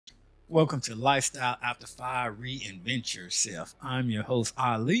Welcome to Lifestyle After Fire Reinvent Yourself. I'm your host,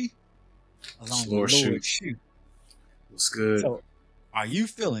 Ali, along with Lord Shoot. What's good? So, are you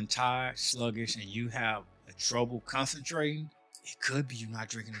feeling tired, sluggish, and you have trouble concentrating? It could be you're not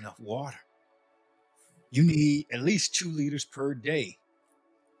drinking enough water. You need at least 2 liters per day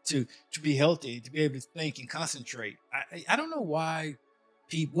to be healthy, to be able to think and concentrate. I don't know why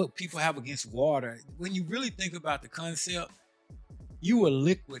what people have against water. When you really think about the concept, you were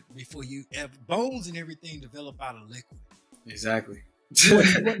liquid before you have bones and everything develop out of liquid. Exactly. You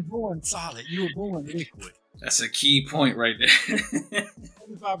weren't born solid. You were born liquid. That's a key point right there.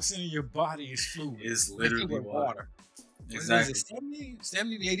 75% of your body is fluid. It's literally water. Exactly.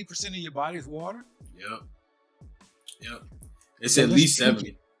 70 to 80% of your body is water? Yep. It's at least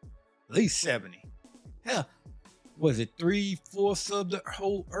 70. At least 70. Hell, was it 3/4 of the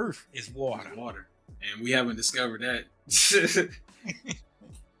whole earth is water? Water. And we haven't discovered that.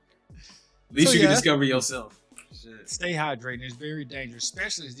 At least you can discover yourself. Shit. Stay hydrated. It's very dangerous,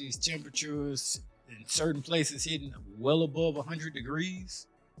 especially as these temperatures in certain places hitting well above 100 degrees.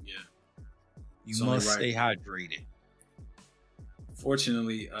 Yeah. You must stay hydrated.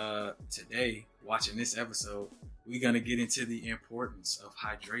 Fortunately, today, watching this episode, we're going to get into the importance of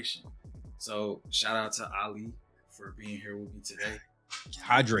hydration. So shout out to Ali for being here with me today.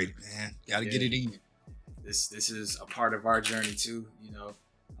 Hydrated, man. Got to get it in. This is a part of our journey too. You know,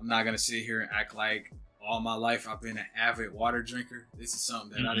 I'm not gonna sit here and act like all my life I've been an avid water drinker. This is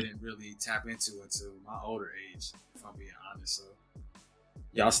something that I didn't really tap into until my older age, if I'm being honest. So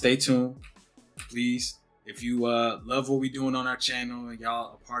y'all stay tuned, please. If you love what we're doing on our channel and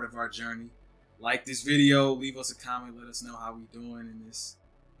y'all a part of our journey, like this video, leave us a comment, let us know how we doing in this,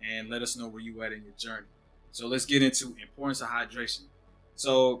 and let us know where you at in your journey. So let's get into importance of hydration.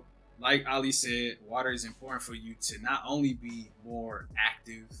 So like Ali said, water is important for you to not only be more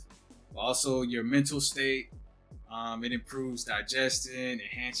active, but also your mental state. It improves digestion,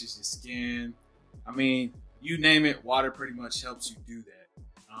 enhances your skin. I mean, you name it, water pretty much helps you do that.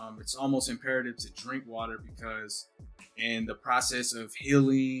 It's almost imperative to drink water because in the process of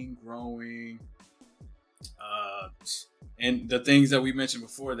healing, growing, and the things that we mentioned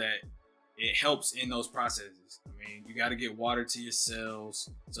before that, it helps in those processes. I mean, you got to get water to your cells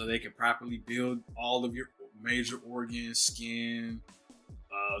so they can properly build all of your major organs, skin,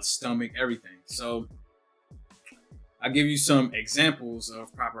 stomach, everything. So I'll give you some examples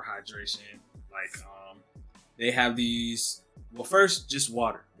of proper hydration. Like they have these, well, first, just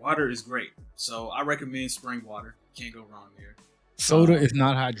water. Water is great. So I recommend spring water. Can't go wrong there. Soda is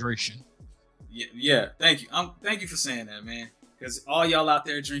not hydration. Yeah. Thank you. Thank you for saying that, man. Because all y'all out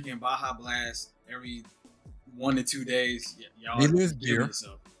there drinking Baja Blast every 1 to 2 days, y'all is beer.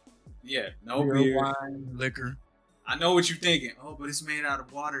 Yeah, no beer, wine, liquor. I know what you're thinking. Oh, but it's made out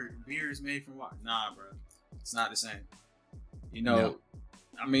of water. Beer is made from water. Nah, bro, it's not the same. You know, no.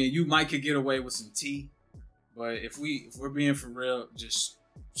 I mean, you might could get away with some tea, but if we're being for real, just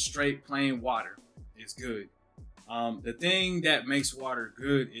straight plain water is good. The thing that makes water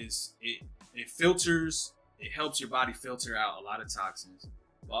good is it filters. It helps your body filter out a lot of toxins,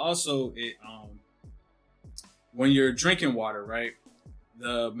 but also it when you're drinking water, right?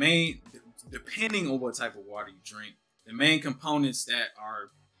 Depending on what type of water you drink, the main components that are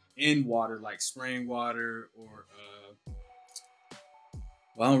in water, like spring water or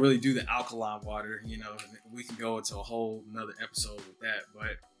well, I don't really do the alkaline water. You know, we can go into a whole another episode with that,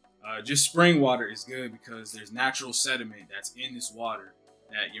 but just spring water is good because there's natural sediment that's in this water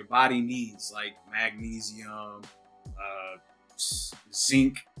that your body needs, like magnesium,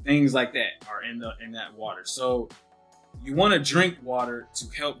 zinc, things like that are in that water. So you want to drink water to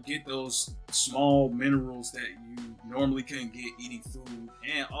help get those small minerals that you normally couldn't get eating food,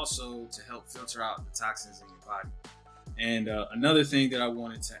 and also to help filter out the toxins in your body. And another thing that I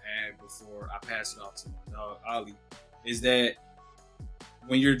wanted to add before I pass it off to my dog Ali is that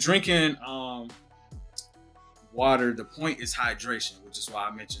when you're drinking water, the point is hydration, which is why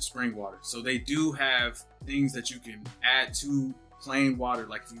I mentioned spring water. So they do have things that you can add to plain water.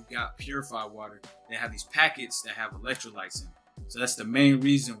 Like if you've got purified water, they have these packets that have electrolytes in it. So that's the main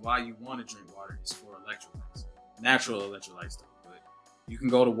reason why you want to drink water is for electrolytes, natural electrolytes though. But you can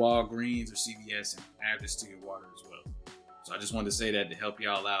go to Walgreens or CVS and add this to your water as well. So I just wanted to say that to help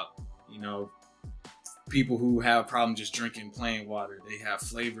y'all out. You know, people who have a problem just drinking plain water, they have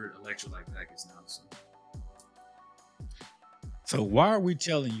flavored electrolyte packets now. So why are we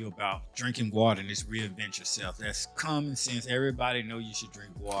telling you about drinking water and this reinvent yourself? That's common sense. Everybody knows you should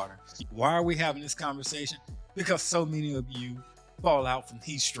drink water. Why are we having this conversation? Because so many of you fall out from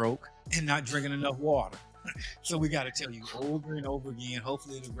heat stroke and not drinking enough water. So we got to tell you over and over again.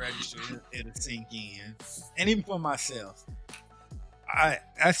 Hopefully it'll register, it'll sink in. And even for myself, I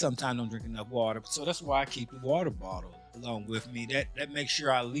sometimes don't drink enough water, so that's why I keep the water bottle along with me. That makes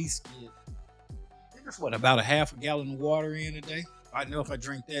sure I at least get, I think it's about a half a gallon of water in a day. I know if I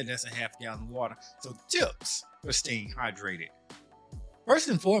drink that, that's a half gallon of water. So tips for staying hydrated. First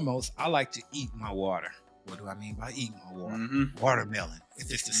and foremost, I like to eat my water. What do I mean by eating my water? Watermelon.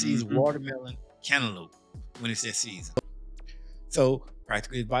 If it's the season, watermelon, cantaloupe, when it's that season. So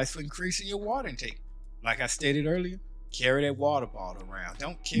practical advice for increasing your water intake. Like I stated earlier, carry that water bottle around.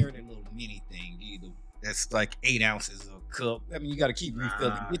 Don't carry that little mini thing either. That's like 8 ounces of a cup. I mean, you got to keep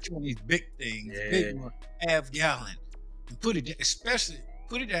refilling. Get you one of these big things, big one, half gallon, and put it there, especially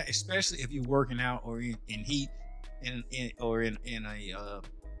if you're working out or in heat, in a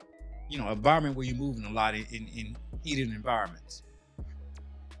environment where you're moving a lot in heated environments.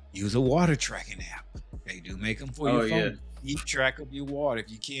 Use a water tracking app. They do make them for your phone. Keep track of your water. If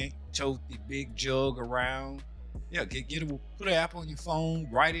you can't tote the big jug around, put an app on your phone,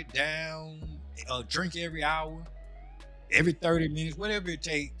 write it down, drink every hour, every 30 minutes, whatever it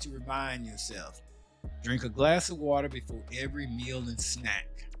takes to remind yourself. Drink a glass of water before every meal and snack.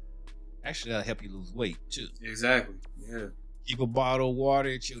 Actually, that'll help you lose weight too. Exactly. Yeah. Keep a bottle of water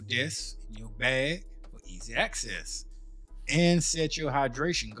at your desk, in your bag for easy access. And set your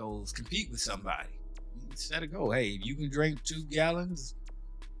hydration goals. Compete with somebody. Set a goal. Hey, if you can drink 2 gallons,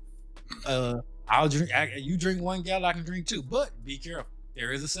 I'll drink. You drink 1 gallon, I can drink 2. But be careful.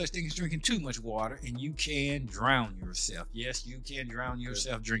 There is a such thing as drinking too much water, and you can drown yourself. Yes, you can drown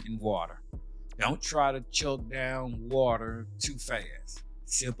yourself drinking water. Don't try to choke down water too fast.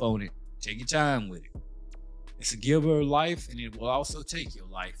 Sip on it. Take your time with it. It's a giver of life, and it will also take your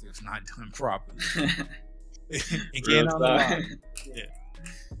life if not done properly. Again, on the line.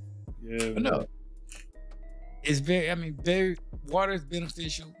 But no, it's very water is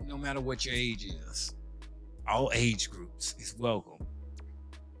beneficial no matter what your age is. All age groups is welcome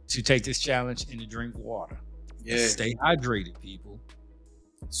to take this challenge and to drink water. Stay hydrated, people.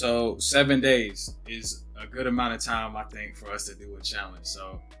 So 7 days is a good amount of time, I think, for us to do a challenge.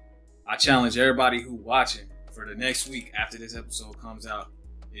 So I challenge everybody who watching for the next week after this episode comes out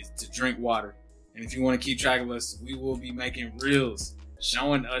is to drink water. And if you want to keep track of us, we will be making reels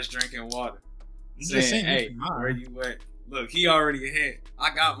showing us drinking water. Saying, hey, where you at? Look, he already ahead.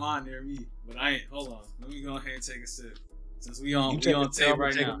 I got mine near me, but I ain't. Hold on. Let me go ahead and take a sip. Since we on tape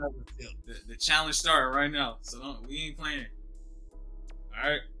right now. The challenge starting right now. So we ain't playing. All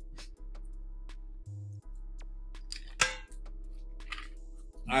right.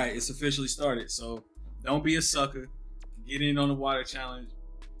 All right, it's officially started. So don't be a sucker. Get in on the water challenge.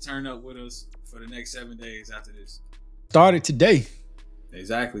 Turn up with us for the next 7 days after this. Started today.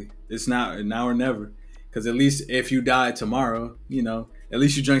 Exactly. It's now or never. Because at least if you die tomorrow, at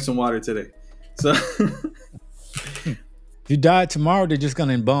least you drank some water today. So if you die tomorrow, they're just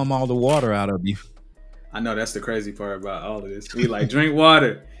gonna bum all the water out of you. I know that's the crazy part about all of this. We like drink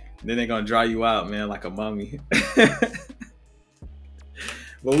water, and then they're gonna dry you out, man, like a mummy.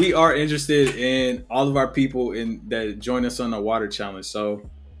 But we are interested in all of our people that join us on the water challenge. So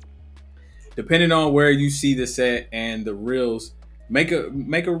depending on where you see this at and the reels, make a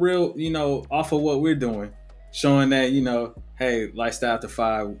reel, off of what we're doing, showing that, hey, Lifestyle After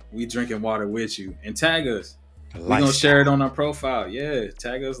 5, we drinking water with you, and tag us. We're gonna share it on our profile. Yeah,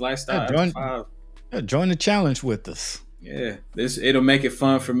 tag us, Lifestyle After 5. Join the challenge with us. Yeah, it'll make it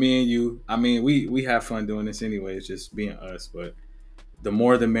fun for me and you. I mean, we have fun doing this anyway. It's just being us, but the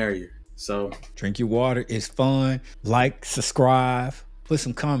more the merrier. So drink your water. It's fun. Like, subscribe, put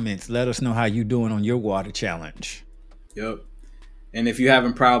some comments. Let us know how you doing on your water challenge. Yep. And if you're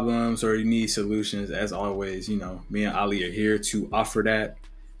having problems or you need solutions, as always, me and Ali are here to offer that.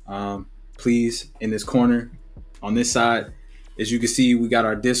 Please, in this corner, on this side, as you can see, we got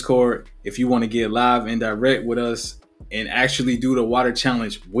our Discord. If you want to get live and direct with us and actually do the water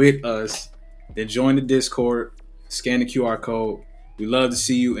challenge with us, then join the Discord, scan the QR code. We love to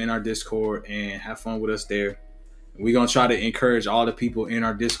see you in our Discord and have fun with us there. We're going to try to encourage all the people in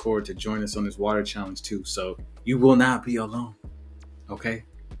our Discord to join us on this water challenge too. So you will not be alone. Okay.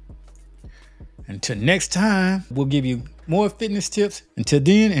 Until next time, we'll give you more fitness tips. Until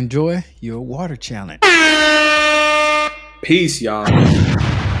then, enjoy your water challenge. Peace, y'all.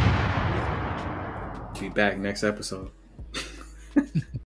 Be back next episode.